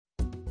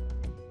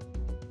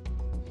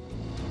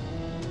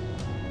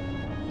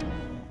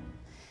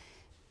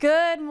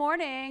Good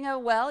morning.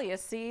 Well, you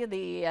see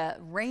the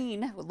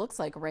rain, it looks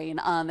like rain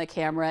on the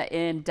camera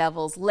in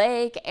Devil's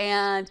Lake,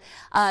 and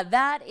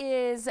that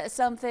is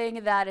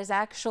something that is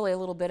actually a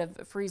little bit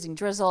of freezing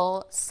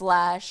drizzle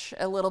slash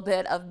a little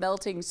bit of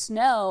melting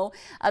snow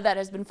that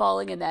has been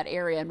falling in that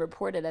area and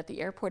reported at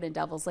the airport in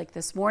Devil's Lake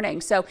this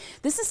morning. So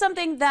this is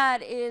something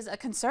that is a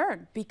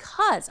concern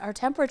because our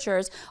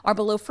temperatures are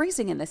below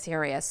freezing in this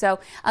area. So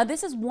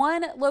this is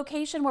one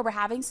location where we're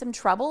having some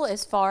trouble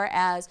as far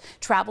as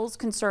travel is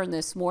concerned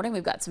this morning.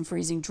 We've got some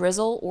freezing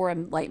drizzle or a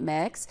light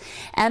mix,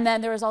 and then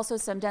there is also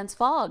some dense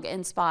fog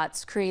in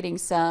spots creating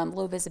some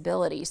low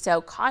visibility. So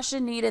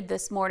caution needed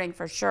this morning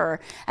for sure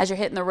as you're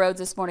hitting the roads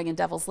this morning in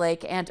Devil's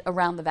Lake and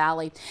around the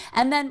valley.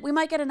 And then we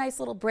might get a nice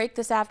little break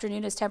this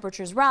afternoon as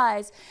temperatures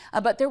rise,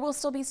 but there will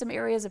still be some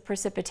areas of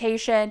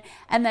precipitation.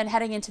 And then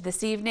heading into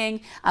this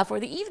evening for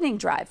the evening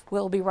drive,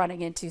 we'll be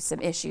running into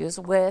some issues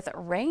with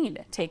rain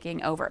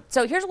taking over.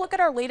 So here's a look at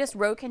our latest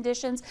road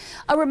conditions.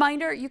 A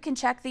reminder, you can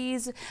check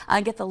these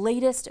and get the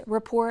latest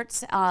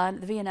reports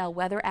on the VNL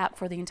weather app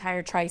for the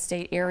entire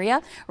tri-state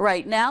area.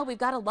 Right now, we've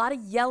got a lot of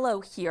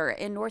yellow here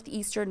in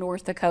northeastern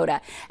North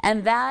Dakota,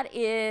 and that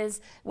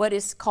is what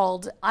is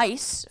called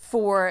ice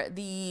for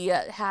the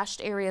hashed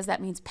areas.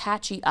 That means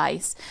patchy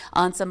ice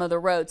on some of the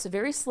roads. So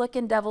very slick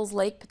in Devil's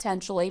Lake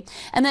potentially.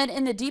 And then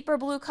in the deeper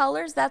blue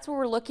colors, that's where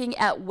we're looking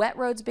at wet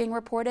roads being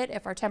reported.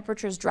 If our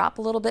temperatures drop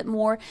a little bit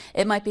more,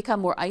 it might become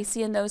more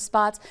icy in those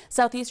spots.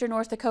 Southeastern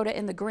North Dakota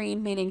in the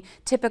green, meaning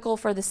typical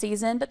for the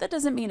season, but that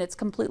doesn't mean it's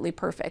completely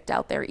perfect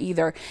out there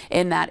either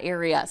in that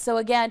area. So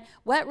again,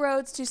 wet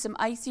roads to some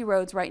icy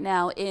roads right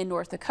now in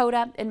North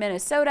Dakota. In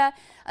Minnesota,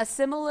 a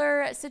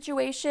similar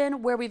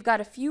situation where we've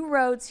got a few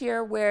roads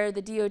here where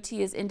the DOT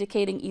is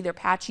indicating either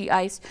patchy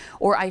ice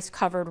or ice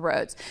covered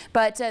roads.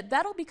 But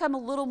that'll become a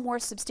little more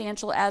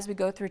substantial as we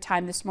go through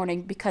time this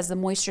morning because the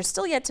moisture is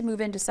still yet to move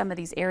into some of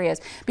these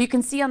areas. But you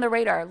can see on the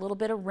radar a little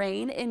bit of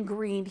rain in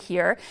green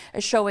here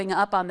showing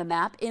up on the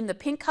map. In the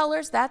pink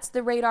colors, that's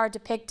the radar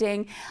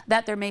depicting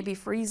that there may be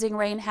freezing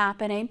rain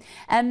happening.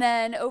 And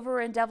then over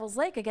in Devil's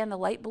Lake, again, the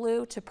light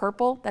blue to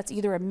purple, that's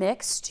either a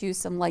mix to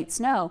some light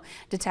snow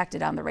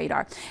detected on the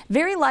radar.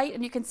 Very light,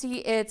 and you can see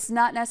it's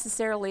not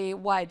necessarily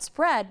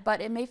widespread,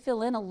 but it may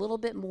fill in a little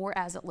bit more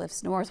as it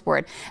lifts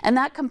northward. And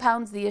that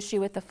compounds the issue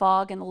with the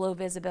fog and the low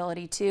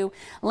visibility too.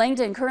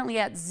 Langdon currently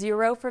at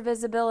 0 for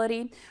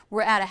visibility.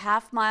 We're at a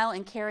half mile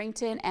in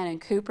Carrington and in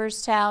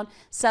Cooperstown.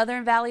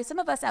 Southern Valley, some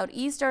of us out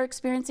east are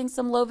experiencing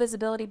some low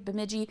visibility.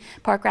 Bemidji,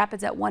 Park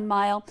Rapids at 1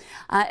 mile.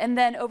 And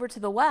then over to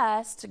the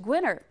west,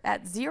 Gwinner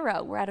at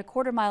 0. We're at a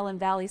quarter mile in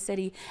Valley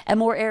City, and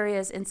more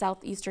areas in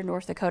southeastern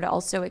North Dakota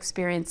also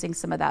experiencing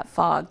some of that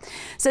fog.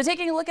 So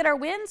taking a look at our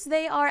winds,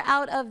 they are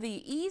out of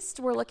the east.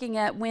 We're looking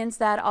at winds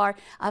that are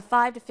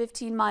 5 to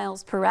 15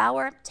 miles per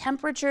hour.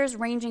 Temperatures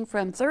ranging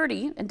from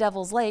 30 in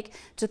Devil's Lake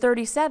to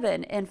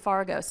 37 in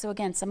Fargo. So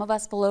again, some of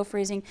us below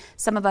freezing,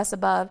 some of us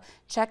above.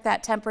 Check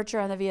that temperature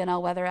on the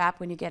VNL weather app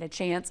when you get a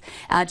chance,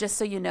 just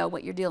so you know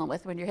what you're dealing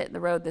with when you're hitting the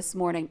road this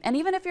morning. And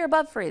even if you're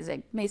above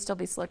freezing, may still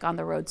be slick on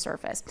the road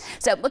surface.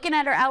 So looking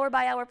at our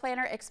hour-by-hour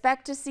planner,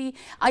 expect to see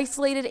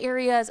isolated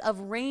areas of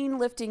rain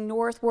lifting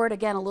northward.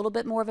 Again, a little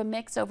bit more of a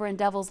mix over in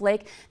Devil's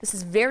Lake. This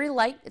is very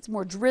light. It's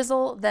more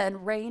drizzle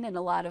than rain in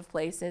a lot of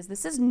places.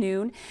 This is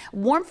noon.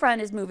 Warm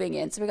front is moving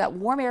in, so we got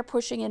warm air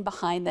pushing in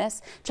behind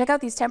this. Check out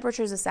these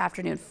temperatures this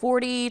afternoon,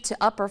 40 to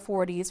upper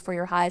 40s for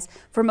your highs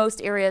for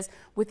most areas,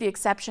 with the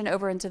exception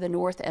over into the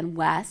north and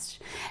west.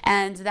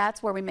 And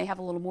that's where we may have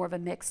a little more of a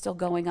mix still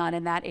going on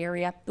in that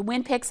area. The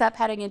wind picks up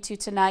heading into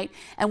tonight,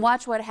 and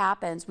watch what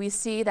happens. We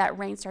see that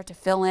rain start to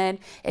fill in.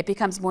 It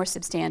becomes more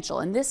substantial,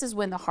 and this is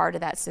when the heart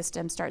of that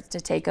system starts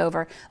to take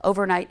over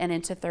overnight and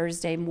into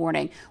Thursday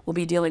morning. We'll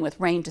be dealing with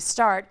rain to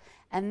start,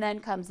 and then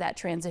comes that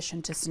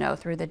transition to snow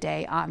through the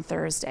day on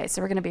Thursday.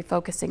 So we're going to be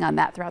focusing on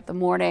that throughout the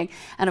morning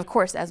and, of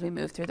course, as we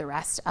move through the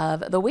rest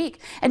of the week.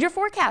 And your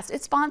forecast,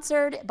 it's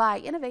sponsored by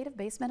Innovative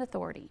Basement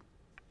Authority.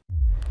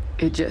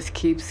 It just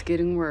keeps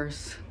getting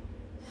worse.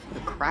 The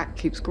crack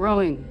keeps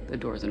growing. The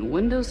doors and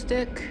windows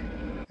stick.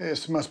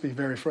 This must be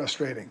very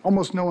frustrating.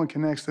 Almost no one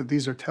connects that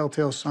these are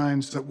telltale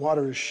signs that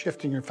water is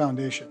shifting your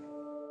foundation.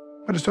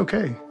 But it's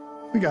okay.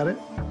 We got it.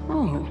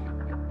 Oh,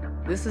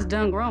 this is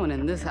done growing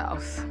in this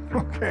house.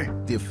 Okay.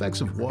 The effects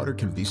of water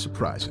can be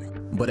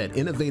surprising, but at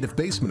Innovative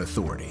Basement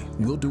Authority,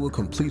 we'll do a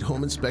complete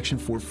home inspection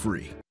for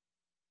free.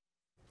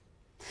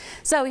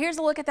 So here's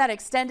a look at that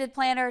extended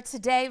planner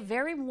today.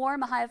 Very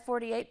warm, a high of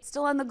 48.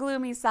 Still on the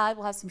gloomy side.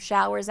 We'll have some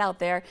showers out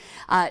there.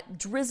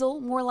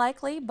 Drizzle more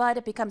likely, but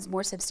it becomes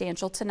more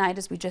substantial tonight,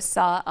 as we just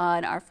saw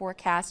on our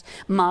forecast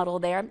model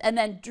there. And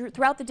then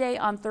throughout the day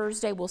on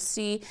Thursday, we'll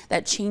see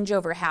that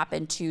changeover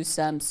happen to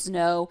some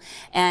snow,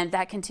 and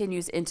that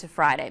continues into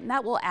Friday. And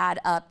that will add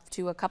up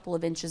to a couple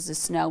of inches of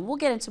snow. We'll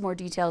get into more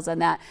details on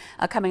that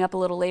coming up a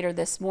little later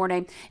this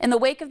morning. In the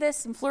wake of this,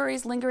 some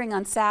flurries lingering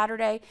on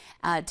Saturday.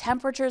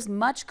 Temperatures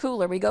much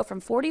cooler. We go from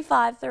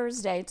 45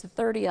 Thursday to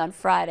 30 on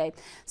Friday.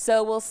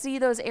 So we'll see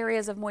those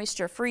areas of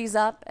moisture freeze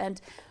up,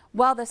 and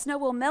While the snow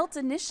will melt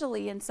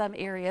initially in some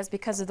areas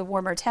because of the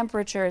warmer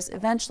temperatures,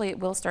 eventually it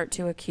will start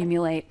to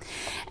accumulate.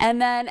 And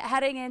then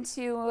heading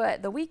into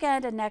the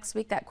weekend and next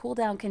week, that cool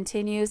down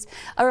continues.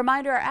 A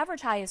reminder, our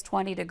average high is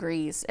 20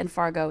 degrees in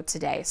Fargo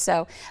today.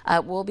 So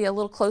we'll be a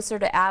little closer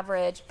to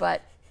average,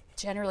 but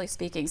generally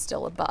speaking,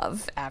 still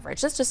above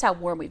average. That's just how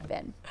warm we've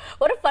been.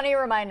 What a funny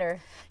reminder.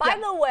 By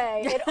the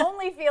way, it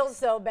only feels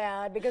so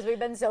bad because we've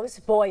been so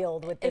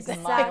spoiled with this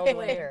mild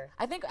winter.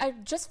 I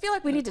just feel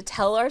like we need to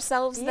tell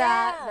ourselves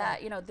that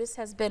you know, this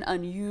has been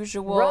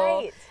unusual.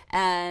 Right.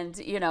 And,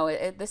 you know,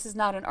 this is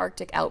not an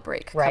Arctic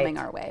outbreak coming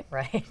our way.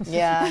 Right.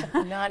 Yeah,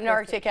 not an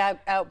Arctic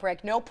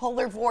outbreak. No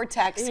polar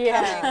vortex coming.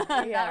 Not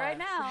right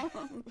now.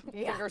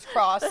 Fingers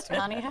crossed.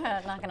 Knocking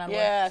on wood.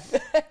 Yeah.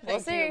 We'll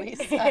Thank you,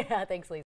 see. Lisa. Yeah, thanks, Lisa.